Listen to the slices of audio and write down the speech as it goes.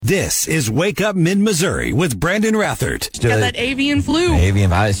This is Wake Up Mid-Missouri with Brandon Rathert. Got that avian flu. Avian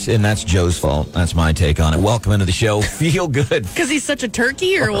virus, and that's Joe's fault. That's my take on it. Welcome into the show. Feel good. Because he's such a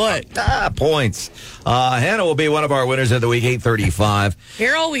turkey or what? Points. Hannah will be one of our winners of the week, 8:35.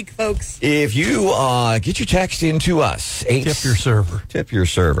 Here all week, folks. If you get your text into us. Tip your server. Tip your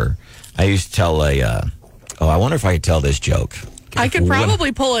server. I used to tell I wonder if I could tell this joke. I could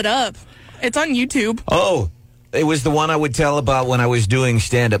probably pull it up. It's on YouTube. Oh, it was the one I would tell about when I was doing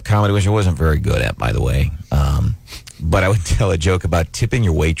stand-up comedy, which I wasn't very good at, by the way. But I would tell a joke about tipping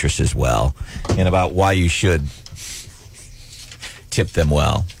your waitresses well and about why you should tip them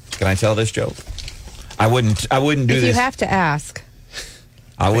well. Can I tell this joke? I wouldn't do this. You have to ask.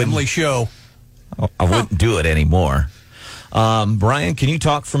 Family show. I wouldn't do it anymore. Brian, can you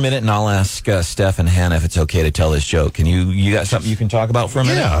talk for a minute, and I'll ask Steph and Hannah if it's okay to tell this joke. Can you got something you can talk about for a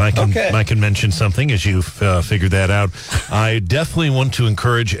minute? Yeah, I can mention something as you've figured that out. I definitely want to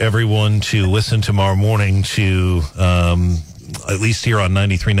encourage everyone to listen tomorrow morning to at least here on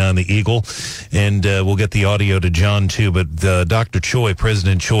 93.9 The Eagle, and we'll get the audio to John too, but Dr. Choi,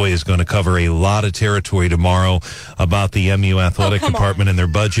 President Choi, is going to cover a lot of territory tomorrow about the MU athletic department and their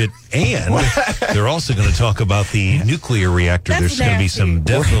budget, and they're also going to talk about the nuclear reactor. There's going to be some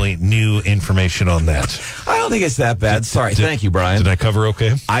definitely new information on that. I don't think it's that bad. Sorry. Thank you, Brian. Did I cover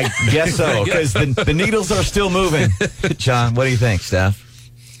okay? I guess so, because the needles are still moving. John, what do you think, Steph?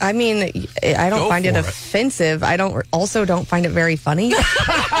 I mean, I don't find it offensive. I don't find it very funny. I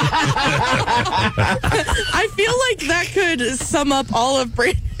feel like that could sum up all of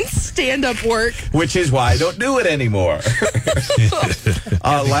Brandon's stand-up work. Which is why I don't do it anymore.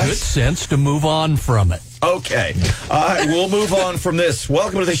 Good sense to move on from it. Okay. We'll move on from this.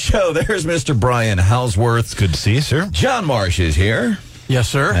 Welcome to the show. There's Mr. Brian Houseworth. Good to see you, sir. John Marsh is here. Yes,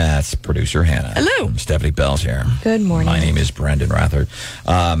 sir. That's producer Hannah. Hello. Stephanie Bell's here. Good morning. My name is Brendan Rathert.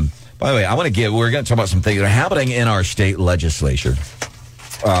 By the way, we're going to talk about some things that are happening in our state legislature.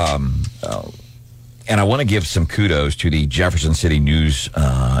 And I want to give some kudos to the Jefferson City News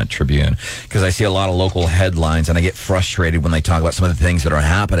Tribune, because I see a lot of local headlines and I get frustrated when they talk about some of the things that are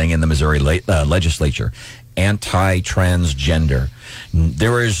happening in the Missouri legislature. Anti-transgender.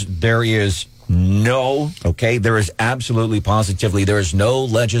 There is absolutely positively, there is no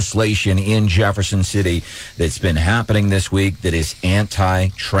legislation in Jefferson City that's been happening this week that is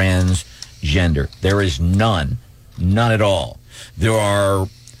anti-transgender. There is none at all.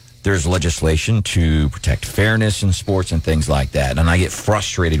 There's legislation to protect fairness in sports and things like that. And I get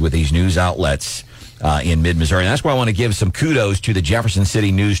frustrated with these news outlets in mid-Missouri. And that's why I want to give some kudos to the Jefferson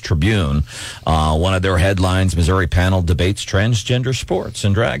City News Tribune. One of their headlines, Missouri panel debates transgender sports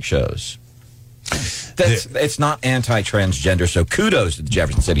and drag shows. It's not anti-transgender, so kudos to the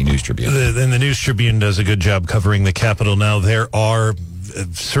Jefferson City News Tribune. And the News Tribune does a good job covering the Capitol. Now, there are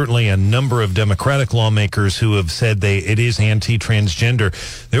certainly a number of Democratic lawmakers who have said it is anti-transgender.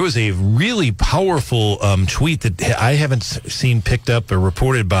 There was a really powerful tweet that I haven't seen picked up or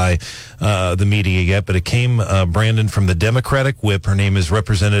reported by the media yet, but it came, Brandon, from the Democratic whip. Her name is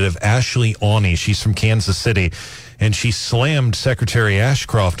Representative Ashley Awney. She's from Kansas City. And she slammed Secretary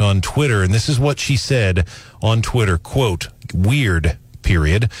Ashcroft on Twitter. And this is what she said on Twitter, quote, "Weird,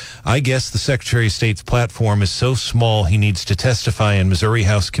 period. I guess the Secretary of State's platform is so small he needs to testify in Missouri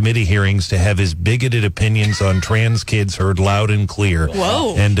House committee hearings to have his bigoted opinions on trans kids heard loud and clear."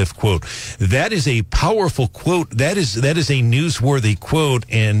 Whoa. End of quote. That is a powerful quote. That is a newsworthy quote,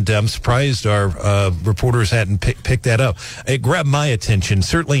 and I'm surprised our reporters hadn't picked that up. It grabbed my attention.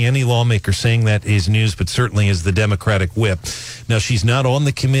 Certainly any lawmaker saying that is news, but certainly is the Democratic whip. Now, she's not on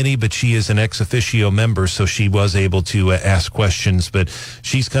the committee, but she is an ex officio member, so she was able to ask questions. But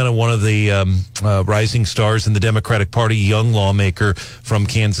she's kind of one of the rising stars in the Democratic Party, young lawmaker from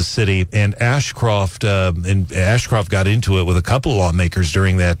Kansas City. And Ashcroft got into it with a couple of lawmakers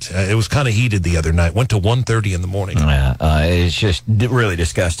during that. It was kind of heated the other night. Went to 1:30 in the morning. Yeah, it's just really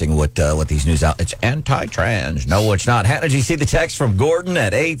disgusting what these news outlets. It's anti-trans. No, it's not. Hannah, did you see the text from Gordon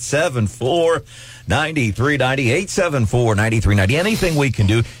at 874-9390? 874-9390. Anything we can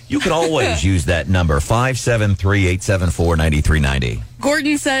do, you can always use that number, 573-874-9390.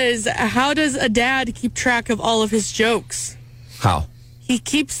 Gordon says, how does a dad keep track of all of his jokes? How? He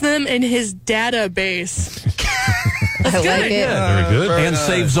keeps them in his database. I like it. Very good. And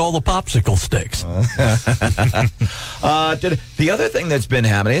saves all the popsicle sticks. The other thing that's been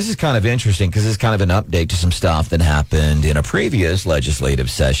happening, this is kind of interesting because it's kind of an update to some stuff that happened in a previous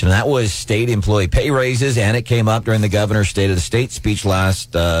legislative session. And that was state employee pay raises, and it came up during the governor's State of the State speech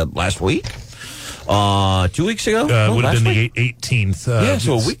last week. 2 weeks ago? Would have been the 18th.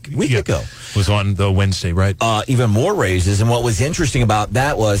 So a week ago. Was on the Wednesday, right? Even more raises. And what was interesting about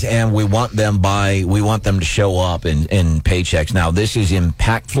that was, and we want them to show up in paychecks. Now, this is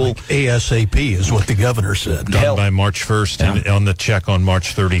impactful. Like ASAP is what the governor said. Done by March 1st and on the check on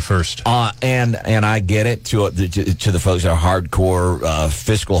March 31st. And I get it to the folks that are hardcore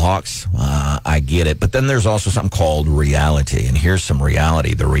fiscal hawks. I get it. But then there's also something called reality. And here's some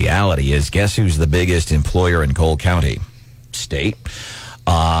reality. The reality is, guess who's the biggest employer in Cole County? State.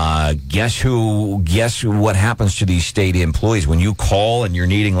 Guess what happens to these state employees when you call and you're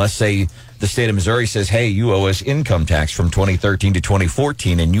needing, let's say the state of Missouri says, hey, you owe us income tax from 2013 to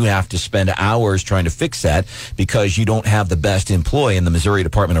 2014, and you have to spend hours trying to fix that because you don't have the best employee in the Missouri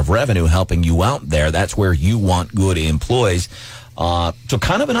Department of Revenue helping you out there. That's where you want good employees. So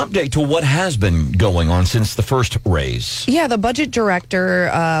kind of an update to what has been going on since the first raise. Yeah, the budget director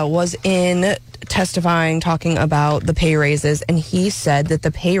was in testifying, talking about the pay raises, and he said that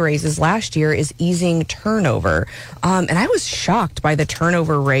the pay raises last year is easing turnover. And I was shocked by the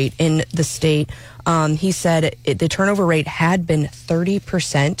turnover rate in the state. He said the turnover rate had been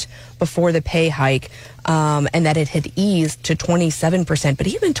 30% before the pay hike, and that it had eased to 27%. But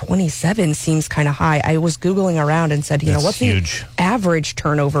even 27 seems kind of high. I was Googling around and said, what's huge. The average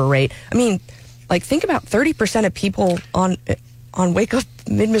turnover rate? I mean, like, think about 30% of people on Wake Up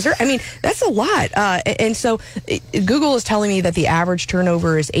Mid-Missouri. I mean, that's a lot. And so Google is telling me that the average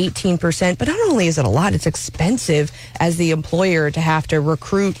turnover is 18%, but not only is it a lot, it's expensive as the employer to have to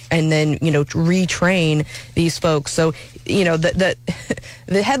recruit and then, retrain these folks. So, the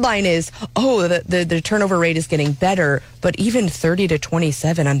headline is, the turnover rate is getting better, but even 30 to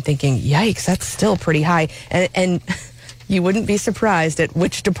 27, I'm thinking, yikes, that's still pretty high. And you wouldn't be surprised at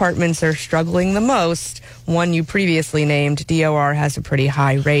which departments are struggling the most. One you previously named, DOR, has a pretty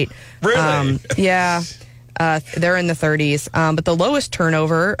high rate. Really? Yeah. They're in the 30s. But the lowest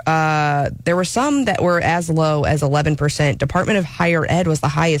turnover, there were some that were as low as 11%. Department of Higher Ed was the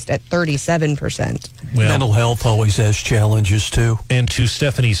highest at 37%. Well, mental health always has challenges, too. And to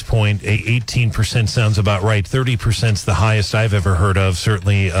Stephanie's point, 18% sounds about right. 30% is the highest I've ever heard of,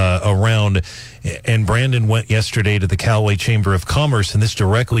 certainly around. And Brandon went yesterday to the Callaway Chamber of Commerce, and this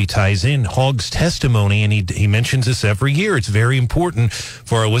directly ties in Hogg's testimony, and he mentions this every year. It's very important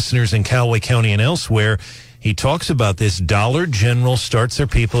for our listeners in Callaway County and elsewhere. He talks about this. Dollar General starts their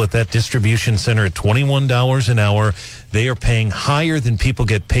people at that distribution center at $21 an hour. They are paying higher than people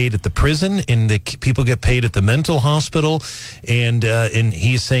get paid at the prison, and the people get paid at the mental hospital. And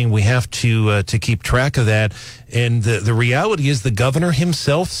he's saying we have to keep track of that. And the reality is, the governor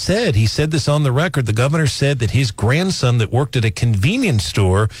himself said, he said this on the record, the governor said that his grandson that worked at a convenience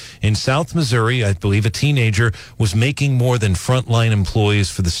store in South Missouri, I believe a teenager, was making more than frontline employees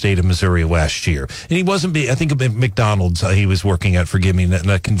for the state of Missouri last year. And he wasn't, I think at McDonald's he was working at, forgive me, in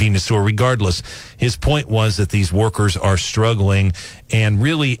a convenience store. Regardless, his point was that these workers are struggling, and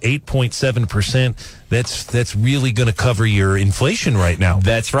really 8.7%, that's really going to cover your inflation right now.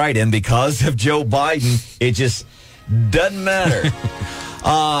 That's right, and because of Joe Biden, it just doesn't matter.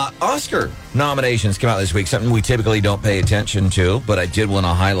 Oscar nominations come out this week, something we typically don't pay attention to, but I did want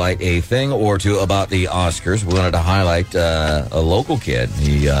to highlight a thing or two about the Oscars. We wanted to highlight a local kid.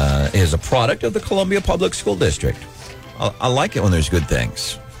 He is a product of the Columbia Public School District. I like it when there's good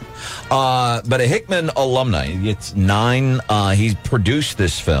things. But a Hickman alumni, it's 9, he produced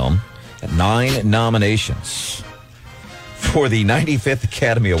this film, 9 nominations for the 95th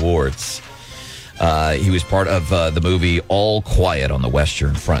Academy Awards. He was part of the movie All Quiet on the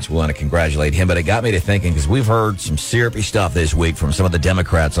Western Front. So we want to congratulate him. But it got me to thinking, because we've heard some syrupy stuff this week from some of the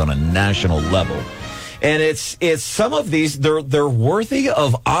Democrats on a national level. And it's some of these, they're worthy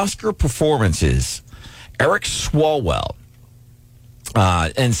of Oscar performances. Eric Swalwell,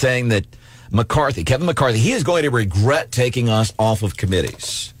 and saying that Kevin McCarthy, he is going to regret taking us off of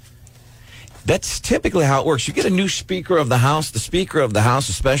committees. That's typically how it works. You get a new Speaker of the House. The Speaker of the House,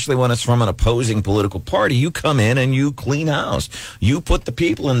 especially when it's from an opposing political party, you come in and you clean house. You put the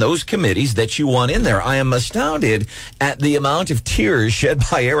people in those committees that you want in there. I am astounded at the amount of tears shed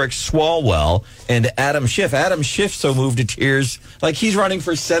by Eric Swalwell and Adam Schiff. Adam Schiff so moved to tears, like he's running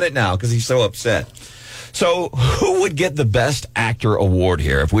for Senate now because he's so upset. So who would get the Best Actor award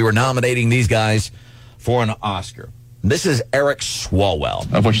here if we were nominating these guys for an Oscar? This is Eric Swalwell.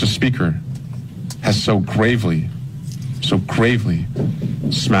 Of which the Speaker has so gravely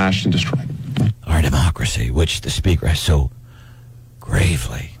smashed and destroyed. Our democracy, which the Speaker has so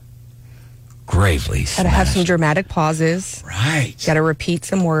gravely smashed. Got to have some dramatic pauses. Right. Got to repeat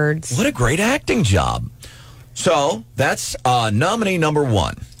some words. What a great acting job. So that's nominee number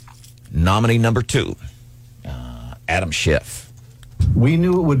 1. nominee number 2, Adam Schiff. We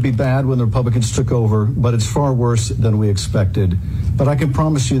knew it would be bad when the Republicans took over, but it's far worse than we expected. But I can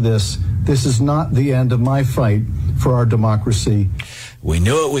promise you this is not the end of my fight for our democracy. We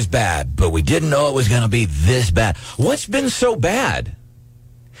knew it was bad, but we didn't know it was going to be this bad. What's been so bad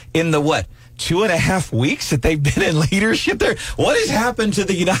in the 2.5 weeks that they've been in leadership there? What has happened to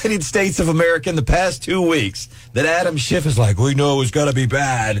the United States of America in the past 2 weeks that Adam Schiff is like, we know it's going to be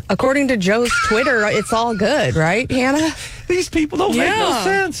bad? According to Joe's Twitter, it's all good, right, Hannah? These people don't make no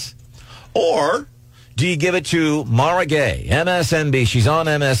sense. Or do you give it to Mara Gay, MSNBC? She's on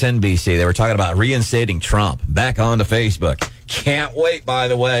MSNBC. They were talking about reinstating Trump back onto Facebook. Can't wait, by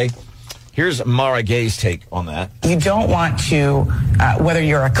the way. Here's Mara Gay's take on that. You don't want to, whether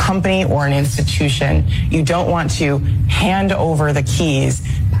you're a company or an institution, you don't want to hand over the keys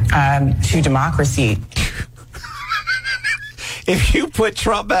to democracy. If you put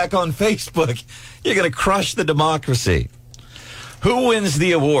Trump back on Facebook, you're going to crush the democracy. Who wins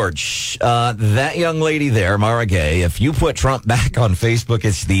the award? That young lady there, Mara Gay. If you put Trump back on Facebook,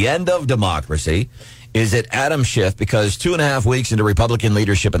 it's the end of democracy. Is it Adam Schiff? Because 2.5 weeks into Republican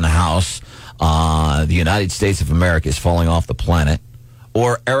leadership in the House, the United States of America is falling off the planet.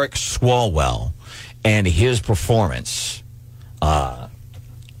 Or Eric Swalwell and his performance. You're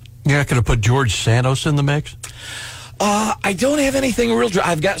not going to put George Santos in the mix? I don't have anything real.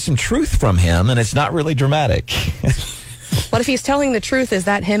 I've got some truth from him, and it's not really dramatic. What if he's telling the truth? Is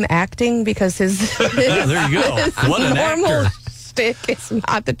that him acting? Because his there you go. What an normal actor. stick is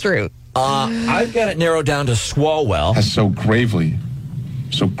not the truth. I've got it narrowed down to Swalwell. Has so gravely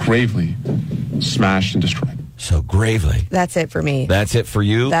smashed and destroyed. So gravely. That's it for me. That's it for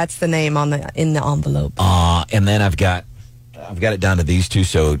you? That's the name in the envelope. And then I've got it down to these two.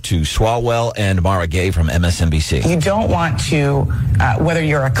 So to Swalwell and Mara Gay from MSNBC. You don't want to, whether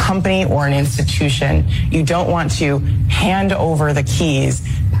you're a company or an institution, you don't want to hand over the keys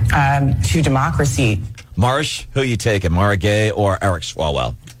to democracy. Marsh, who you taking, Mara Gay or Eric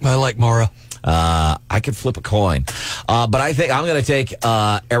Swalwell? I like Mara. I could flip a coin. But I think I'm going to take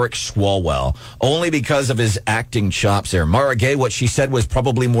Eric Swalwell, only because of his acting chops there. Mara Gay, what she said was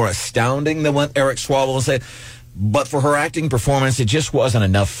probably more astounding than what Eric Swalwell said. But for her acting performance, it just wasn't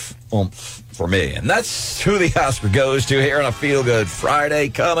enough oomph for me. And that's who the Oscar goes to here on a Feel Good Friday.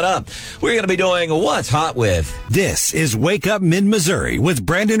 Coming up, we're going to be doing What's Hot With. This is Wake Up Mid-Missouri with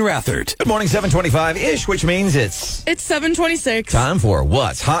Brandon Rathert. Good morning, 7:25-ish, which means it's 7:26. time for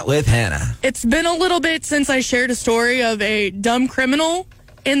What's Hot With Hannah. It's been a little bit since I shared a story of a dumb criminal,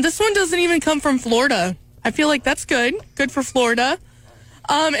 and this one doesn't even come from Florida. I feel like that's good. Good for Florida.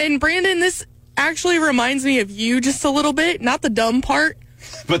 And Brandon, this actually reminds me of you just a little bit, not the dumb part.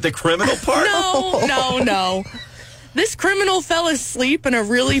 But the criminal part? No. This criminal fell asleep in a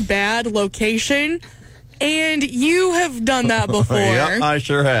really bad location, and you have done that before. Yep, I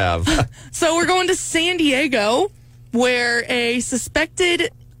sure have. So we're going to San Diego, where a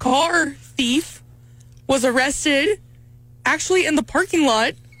suspected car thief was arrested, actually in the parking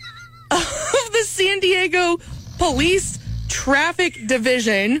lot of the San Diego Police Traffic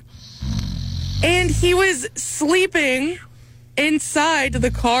Division. And he was sleeping inside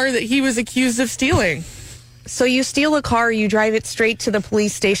the car that he was accused of stealing. So you steal a car, you drive it straight to the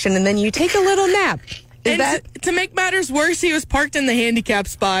police station, and then you take a little nap. To make matters worse, he was parked in the handicap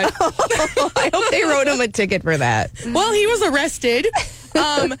spot. I hope they wrote him a ticket for that. Well, he was arrested.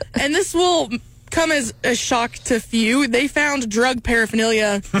 And this will come as a shock to few. They found drug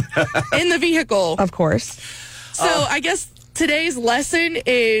paraphernalia in the vehicle. Of course. So I guess today's lesson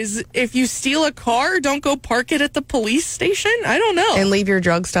is if you steal a car, don't go park it at the police station. I don't know. And leave your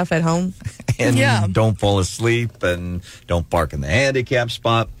drug stuff at home. And don't fall asleep and don't park in the handicap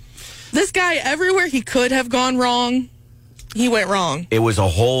spot. This guy, everywhere he could have gone wrong, he went wrong. It was a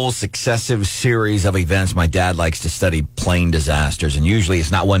whole successive series of events. My dad likes to study plane disasters, and usually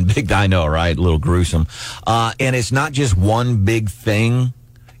it's not one big, I know, right? A little gruesome. And it's not just one big thing.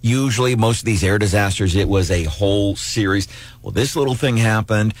 Usually, most of these air disasters, it was a whole series. Well, this little thing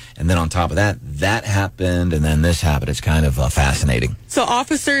happened, and then on top of that, that happened, and then this happened. It's kind of fascinating. So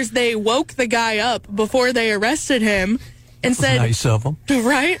officers, they woke the guy up before they arrested him and said, nice of them.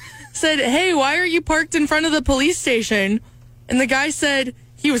 Right? Said, hey, why are you parked in front of the police station? And the guy said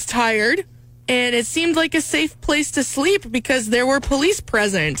he was tired, and it seemed like a safe place to sleep because there were police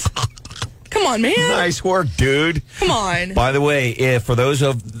present. Come on, man. Nice work, dude. Come on. By the way, for those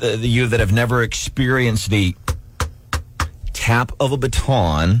of you that have never experienced the tap of a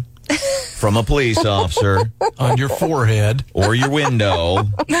baton from a police officer on your forehead or your window,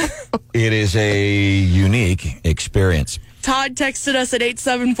 it is a unique experience. Todd texted us at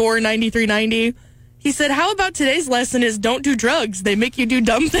 874-9390. He said, how about today's lesson is don't do drugs. They make you do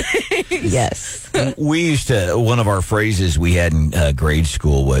dumb things. Yes. We used to, one of our phrases we had in grade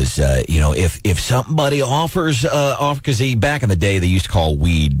school was, if somebody offers, because back in the day they used to call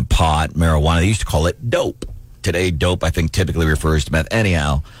weed, pot, marijuana, they used to call it dope. Today, dope, I think, typically refers to meth.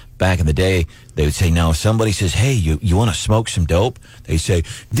 Anyhow, back in the day, they would say, now, if somebody says, hey, you want to smoke some dope? They say,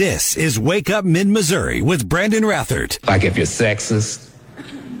 This is Wake Up Mid-Missouri with Brandon Rathert. Like if you're sexist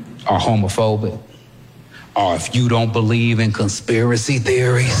or homophobic, or if you don't believe in conspiracy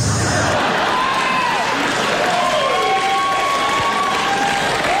theories.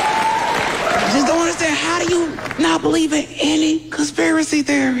 I just don't understand, how do you not believe in any conspiracy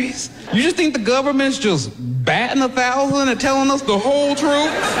theories? You just think the government's just batting 1,000 and telling us the whole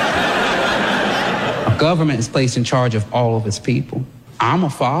truth? A government is placed in charge of all of its people. I'm a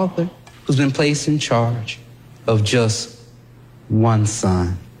father who's been placed in charge of just one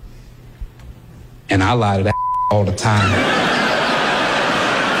son. And I lie to that all the time.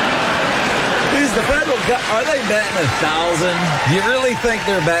 is the federal are they batting 1,000? Do you really think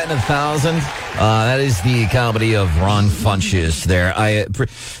they're batting 1,000? That is the comedy of Ron Funches there.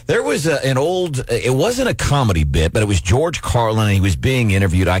 There was an old, it wasn't a comedy bit, but it was George Carlin, and he was being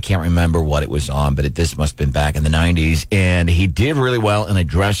interviewed. I can't remember what it was on, but this must have been back in the 90s, and he did really well in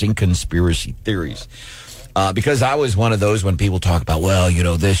addressing conspiracy theories. Because I was one of those when people talk about, well,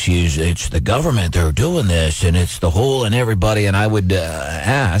 it's the government, they're doing this, and it's the whole and everybody, and I would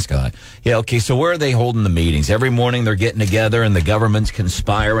ask, so where are they holding the meetings? Every morning they're getting together and the government's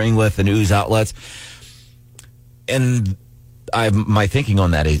conspiring with the news outlets. And my thinking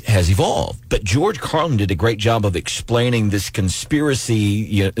on that has evolved. But George Carlin did a great job of explaining this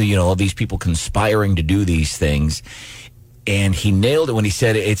conspiracy, of these people conspiring to do these things. And he nailed it when he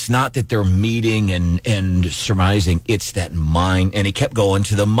said it's not that they're meeting and surmising, it's that mind. And he kept going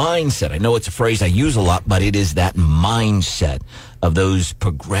to the mindset. I know it's a phrase I use a lot, but it is that mindset of those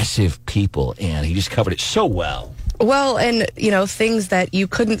progressive people. And he just covered it so well. Well, and, things that you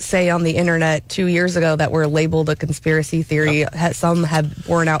couldn't say on the internet 2 years ago that were labeled a conspiracy theory, some have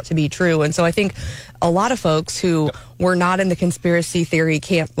borne out to be true. And so I think a lot of folks who were not in the conspiracy theory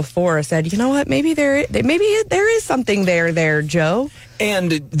camp before said, you know what, maybe there is something there, Joe.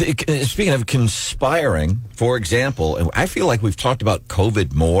 And speaking of conspiring, for example, I feel like we've talked about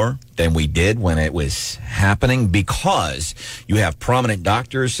COVID more than we did when it was happening, because you have prominent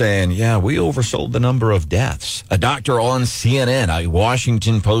doctors saying, yeah, we oversold the number of deaths. A doctor on CNN, a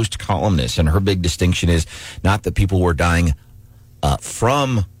Washington Post columnist, and her big distinction is not that people were dying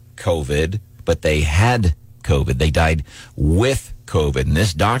from COVID, but they had COVID. They died with COVID. And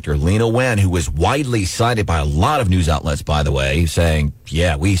this doctor, Lena Wen, who was widely cited by a lot of news outlets, by the way, saying,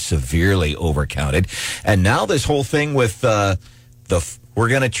 yeah, we severely overcounted. And now this whole thing with we're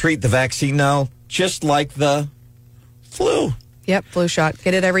going to treat the vaccine now just like the flu. Yep, flu shot.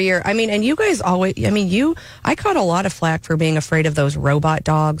 Get it every year. I mean, and you guys always, I caught a lot of flack for being afraid of those robot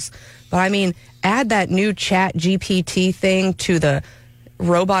dogs. But I mean, add that new Chat GPT thing to the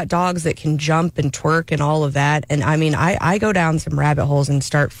robot dogs that can jump and twerk and all of that. And I mean, I go down some rabbit holes and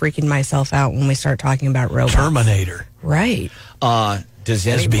start freaking myself out when we start talking about robots. Terminator. Right.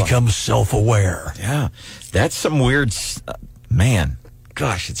 Has become self-aware. Yeah. That's some weird, man,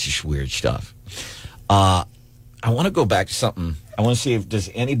 gosh, it's just weird stuff. I want to go back to something. I want to see does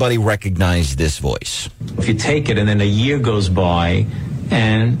anybody recognize this voice? If you take it and then a year goes by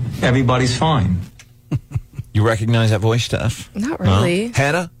and everybody's fine. You recognize that voice, Steph? Not really. No?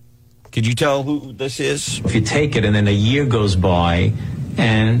 Hannah, could you tell who this is? If you take it and then a year goes by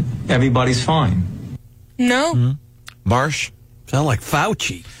and everybody's fine. No. Mm-hmm. Marsh? Sound like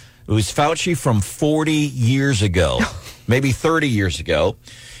Fauci. It was Fauci from 40 years ago, maybe 30 years ago.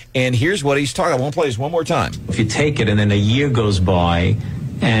 And here's what he's talking. I won't play this one more time. If you take it and then a year goes by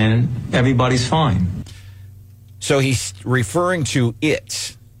and everybody's fine. So he's referring to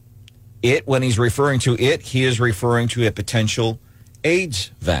it. When he's referring to it, he is referring to a potential AIDS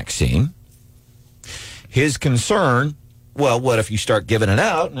vaccine. His concern, well, what if you start giving it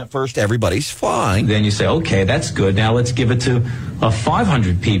out and at first everybody's fine? Then you say, okay, that's good. Now let's give it to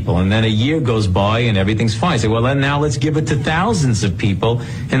 500 people. And then a year goes by and everything's fine. You say, well, then now let's give it to thousands of people.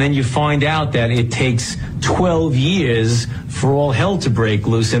 And then you find out that it takes 12 years for all hell to break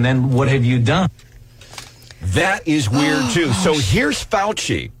loose. And then what have you done? That is weird, too. So here's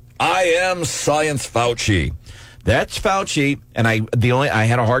Fauci. I am Science Fauci. That's Fauci, and I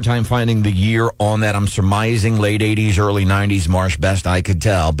had a hard time finding the year on that. I'm surmising late 80s, early 90s, Marsh, best I could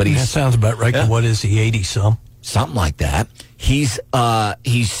tell. But that sounds about right. Yeah. What is he, 80-some? something like that. He's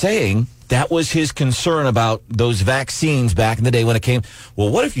saying that was his concern about those vaccines back in the day when it came. Well,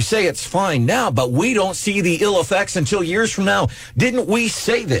 what if you say it's fine now, but we don't see the ill effects until years from now? Didn't we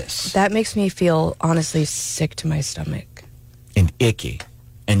say this? That makes me feel, honestly, sick to my stomach. And icky.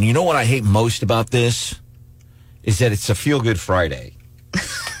 And you know what I hate most about this? Is that it's a feel-good Friday.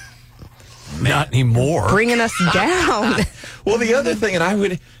 Not anymore. Bringing us down. Well, the other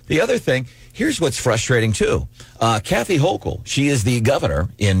thing, here's what's frustrating too. Kathy Hochul, she is the governor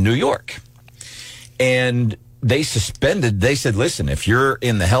in New York. And they said, listen, if you're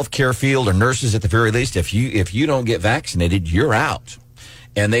in the healthcare field or nurses at the very least, if you don't get vaccinated, you're out.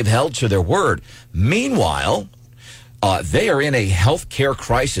 And they've held to their word. Meanwhile, they are in a healthcare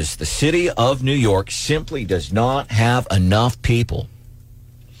crisis. The city of New York simply does not have enough people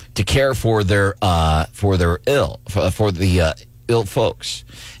to care for the ill folks.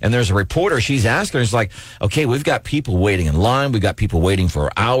 And there's a reporter, she's asking her, it's like, okay, we've got people waiting in line, we've got people waiting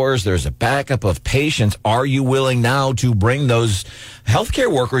for hours, there's a backup of patients. Are you willing now to bring those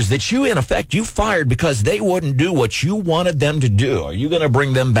healthcare workers that you, in effect, you fired because they wouldn't do what you wanted them to do? Are you going to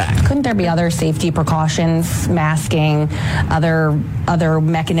bring them back? Couldn't there be other safety precautions, masking, other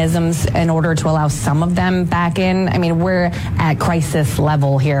mechanisms in order to allow some of them back in? I mean, we're at crisis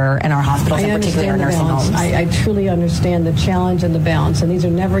level here in our hospitals, and particularly our nursing homes. I truly understand the challenge and the balance, and these are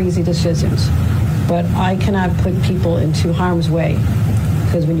never easy decisions. But I cannot put people into harm's way,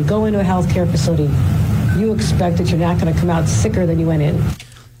 because when you go into a healthcare facility, you expect that you're not going to come out sicker than you went in.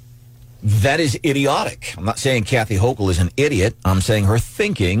 That is idiotic. I'm not saying Kathy Hochul is an idiot. I'm saying her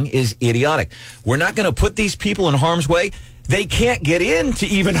thinking is idiotic. We're not going to put these people in harm's way. They can't get into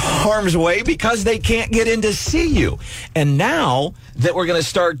even harm's way because they can't get in to see you. And now that we're going to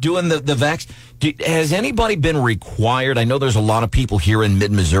start doing the vaccine, has anybody been required? I know there's a lot of people here in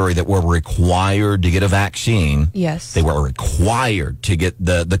mid-Missouri that were required to get a vaccine. Yes. They were required to get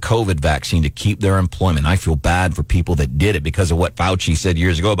the COVID vaccine to keep their employment. I feel bad for people that did it because of what Fauci said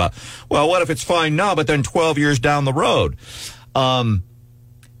years ago about, well, what if it's fine now, but then 12 years down the road?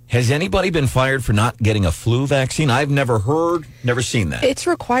 Has anybody been fired for not getting a flu vaccine? I've never seen that. It's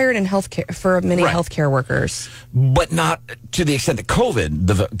required in healthcare for many healthcare workers, but not to the extent that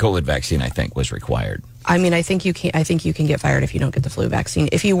the COVID vaccine, I think, was required. I mean, I think you can get fired if you don't get the flu vaccine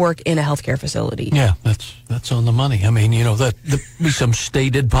if you work in a healthcare facility. Yeah, that's on the money. I mean, that be some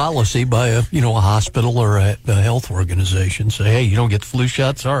stated policy by a hospital or a health organization. Say, hey, you don't get the flu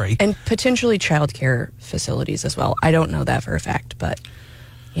shot, sorry. And potentially childcare facilities as well. I don't know that for a fact, but.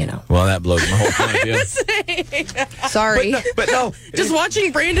 Well, that blows my whole point of view. Sorry. But no. Just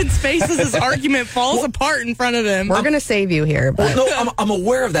watching Brandon's face as his argument falls apart in front of him. We're going to save you here. But. Well, no, I'm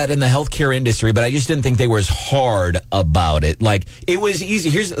aware of that in the healthcare industry, but I just didn't think they were as hard about it. Like, it was easy.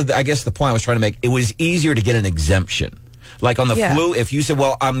 Here's, I guess, the point I was trying to make. It was easier to get an exemption. Like on the flu, if you said,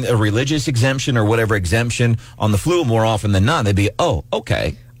 well, I'm a religious exemption or whatever exemption on the flu, more often than not, they'd be, oh,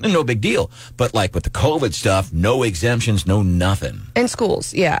 okay. No big deal. But like with the COVID stuff, no exemptions, no nothing. In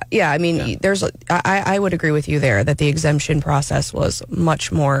schools, yeah. I mean, I would agree with you there that the exemption process was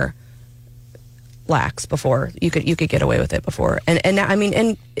much more lax before. You could get away with it before. And I mean,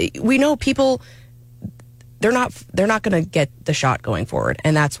 and we know people, they're not going to get the shot going forward.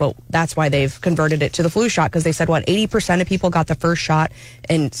 And that's why they've converted it to the flu shot, because they said 80% of people got the first shot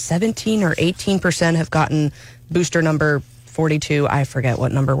and 17 or 18% have gotten booster number 42. I forget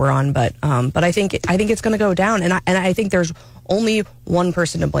what number we're on, but I think it's going to go down, and I think there's only one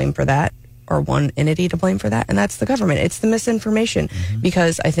person to blame for that, or one entity to blame for that, and that's the government. It's the misinformation,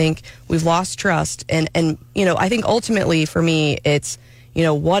 because I think we've lost trust, and I think ultimately for me it's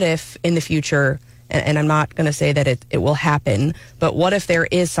what if in the future, and I'm not going to say that it will happen, but what if there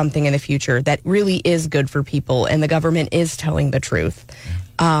is something in the future that really is good for people and the government is telling the truth?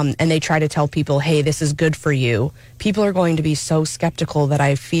 And they try to tell people, hey, this is good for you. People are going to be so skeptical that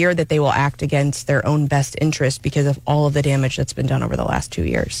I fear that they will act against their own best interest because of all of the damage that's been done over the last 2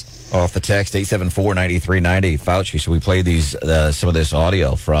 years. Off the text, 874-9390, Fauci. So we played some of this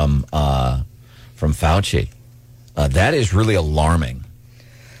audio from Fauci. That is really alarming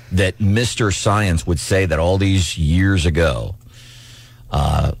that Mr. Science would say that all these years ago.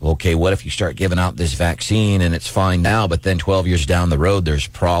 Okay, what if you start giving out this vaccine and it's fine now, but then 12 years down the road, there's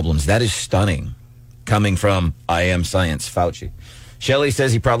problems? That is stunning, coming from I Am Science Fauci. Shelley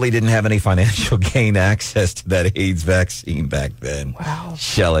says he probably didn't have any financial gain access to that AIDS vaccine back then. Wow.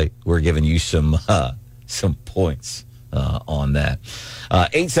 Shelley, we're giving you some points on that.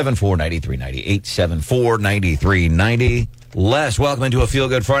 874-9390, 874-9390. Les, welcome into a Feel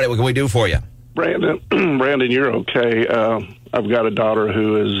Good Friday. What can we do for you? Brandon, you're okay. I've got a daughter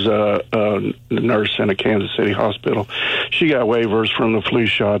who is a nurse in a Kansas City hospital. She got waivers from the flu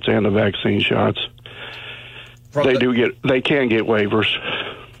shots and the vaccine shots. They can get waivers.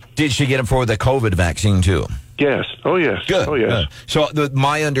 Did she get them for the COVID vaccine too? Yes. Oh, yes. Good. Oh, yes. So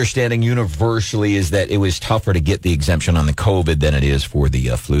my understanding universally is that it was tougher to get the exemption on the COVID than it is for the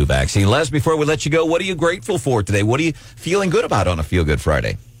flu vaccine. Les, before we let you go, what are you grateful for today? What are you feeling good about on a Feel Good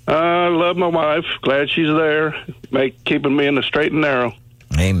Friday? I love my wife. Glad she's there. Keeping me in the straight and narrow.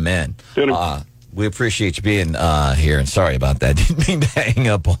 Amen. We appreciate you being here, and sorry about that. Didn't mean to hang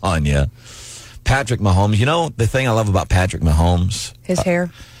up on you. Patrick Mahomes. You know, the thing I love about Patrick Mahomes? His hair.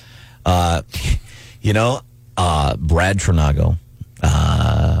 Brad Trinago,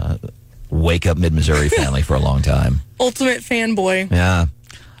 Wake Up Mid-Missouri family for a long time. Ultimate fanboy.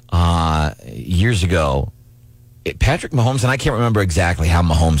 Yeah. Years ago, Patrick Mahomes, and I can't remember exactly how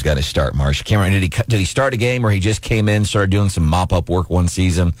Mahomes got his start, Marsh. Can't remember, did he start a game or he just came in, started doing some mop-up work one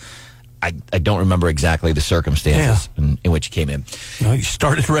season? I don't remember exactly the circumstances in which he came in. No, he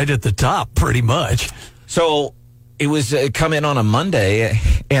started right at the top, pretty much. So it was come in on a Monday,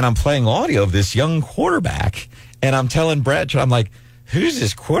 and I'm playing audio of this young quarterback, and I'm telling Brad, I'm like, who's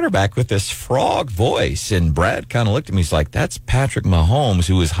this quarterback with this frog voice? And Brad kind of looked at me, he's like, that's Patrick Mahomes,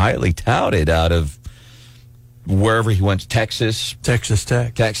 who was highly touted out of wherever he went, Texas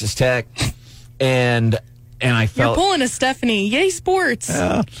Tech. And I felt... You're pulling a Stephanie. Yay, sports.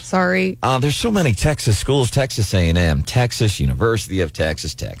 Sorry. There's so many Texas schools, Texas A&M, Texas, University of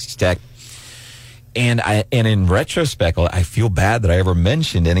Texas, Texas Tech. And in retrospect, I feel bad that I ever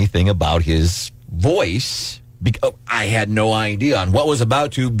mentioned anything about his voice, because I had no idea on what was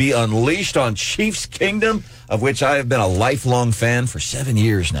about to be unleashed on Chiefs Kingdom, of which I have been a lifelong fan for 7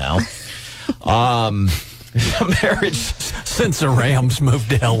 years now. Marriage since the Rams moved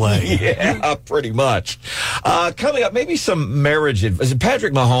to L.A. Yeah, pretty much. Coming up, maybe some marriage advice.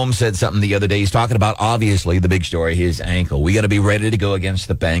 Patrick Mahomes said something the other day. He's talking about, obviously, the big story, his ankle. We got to be ready to go against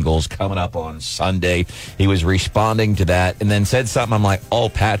the Bengals coming up on Sunday. He was responding to that and then said something. I'm like, oh,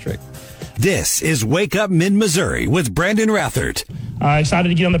 Patrick. This is Wake Up Mid-Missouri with Brandon Rathert. Excited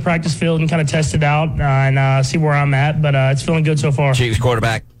to get on the practice field and kind of test it out and see where I'm at, but it's feeling good so far. Chiefs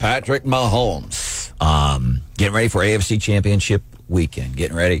quarterback Patrick Mahomes. Getting ready for AFC Championship weekend.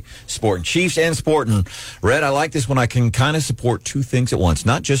 Getting ready. Sporting Chiefs and sporting red. I like this when I can kind of support two things at once.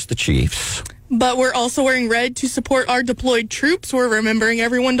 Not just the Chiefs. But we're also wearing red to support our deployed troops. We're remembering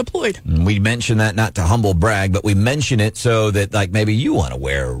everyone deployed. We mention that not to humble brag, but we mention it so that like maybe you want to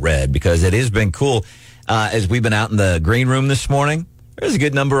wear red because it has been cool. As we've been out in the green room this morning, there's a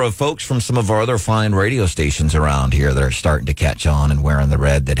good number of folks from some of our other fine radio stations around here that are starting to catch on and wearing the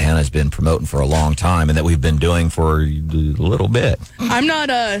red that Hannah's been promoting for a long time and that we've been doing for a little bit. I'm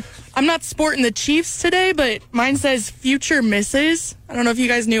not sporting the Chiefs today, but mine says future Mrs. I don't know if you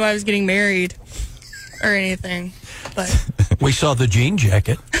guys knew I was getting married or anything, but we saw the jean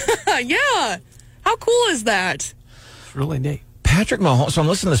jacket. Yeah. How cool is that? It's really neat. Patrick Mahomes. So I'm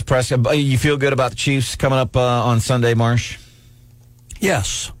listening to this press. You feel good about the Chiefs coming up on Sunday, Marsh?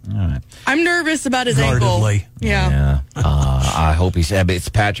 Yes. All right. I'm nervous about his Guardedly. ankle. Yeah. I hope it's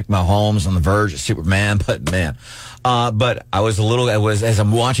Patrick Mahomes on the verge of Superman, but man. But as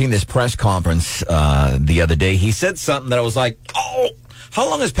I'm watching this press conference the other day, he said something that I was like, oh, how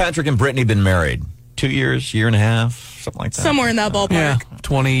long has Patrick and Brittany been married? 2 years, year and a half, something like that? Somewhere in that ballpark. Yeah,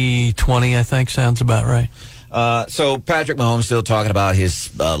 2020, I think, sounds about right. So Patrick Mahomes still talking about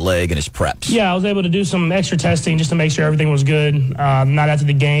his leg and his preps. Yeah, I was able to do some extra testing just to make sure everything was good, not after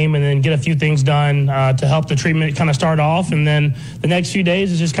the game, and then get a few things done to help the treatment kind of start off. And then the next few days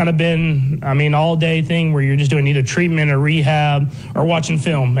has just kind of been, all-day thing where you're just doing either treatment or rehab or watching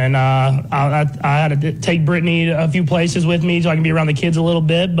film. And I had to take Brittany a few places with me so I can be around the kids a little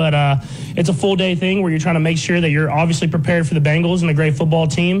bit. But it's a full-day thing where you're trying to make sure that you're obviously prepared for the Bengals and a great football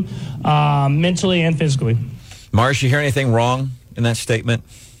team, mentally and physically. Marsh, you hear anything wrong in that statement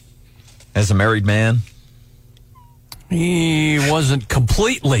as a married man? He wasn't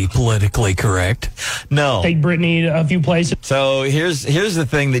completely politically correct. No. Take Brittany a few places. So here's the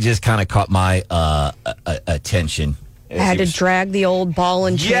thing that just kind of caught my attention. I had to drag the old ball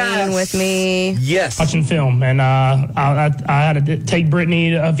and chain with me. Yes. Watching film, and I had to take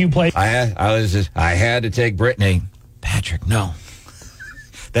Brittany a few places. I had to take Brittany. Patrick, no.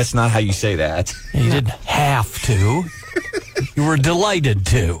 That's not how you say that. You didn't have to. You were delighted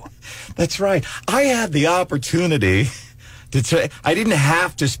to. That's right. I had the opportunity I didn't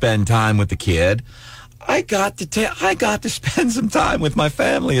have to spend time with the kid. I got to spend some time with my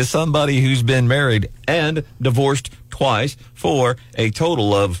family as somebody who's been married and divorced twice for a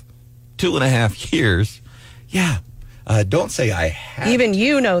total of 2.5 years. Yeah. Don't say I have. Even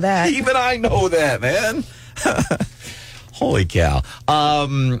you know that. Even I know that, man. Holy cow.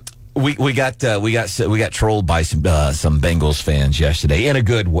 We got trolled by some Bengals fans yesterday in a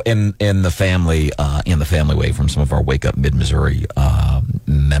good in the family way from some of our Wake Up Mid-Missouri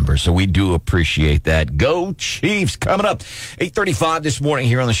members. So we do appreciate that. Go Chiefs! Coming up 8:35 this morning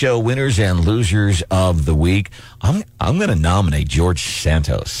here on the show. Winners and losers of the week. I'm going to nominate George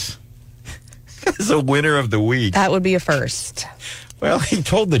Santos as a winner of the week. That would be a first. Well, he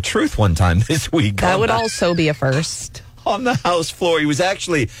told the truth one time this week. That would also be a first. On the House floor. He was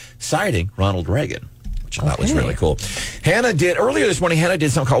actually citing Ronald Reagan, which I thought was really cool. Earlier this morning, Hannah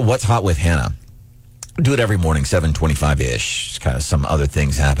did something called What's Hot with Hannah. Do it every morning, 7:25-ish. It's kind of some other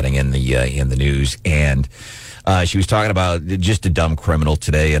things happening in the news. And she was talking about just a dumb criminal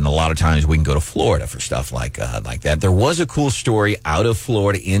today, and a lot of times we can go to Florida for stuff like that. There was a cool story out of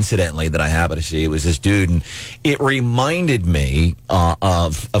Florida, incidentally, that I happened to see. It was this dude, and it reminded me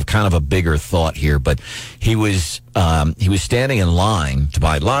of kind of a bigger thought here. But he was standing in line to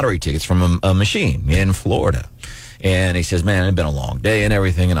buy lottery tickets from a machine in Florida. And he says, man, it's been a long day and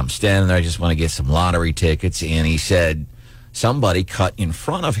everything, and I'm standing there. I just want to get some lottery tickets. And he said, somebody cut in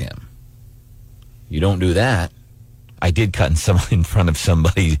front of him. You don't do that. I did cut in front of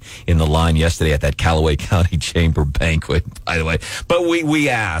somebody in the line yesterday at that Callaway County Chamber banquet, by the way. But we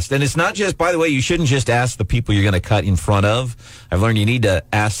asked. And it's not just, by the way, you shouldn't just ask the people you're going to cut in front of. I've learned you need to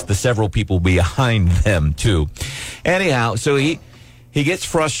ask the several people behind them, too. Anyhow, so he gets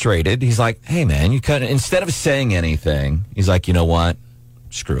frustrated. He's like, hey, man, instead of saying anything, he's like, you know what?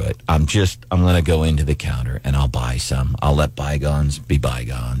 Screw it. I'm going to go into the counter and I'll buy some. I'll let bygones be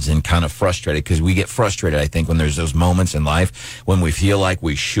bygones. And kind of frustrated, because we get frustrated, I think, when there's those moments in life when we feel like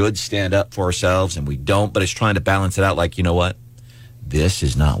we should stand up for ourselves and we don't, but it's trying to balance it out like, you know what? This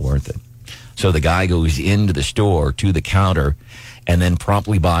is not worth it. So the guy goes into the store to the counter and then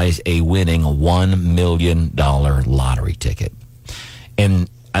promptly buys a winning $1 million lottery ticket. And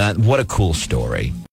what a cool story.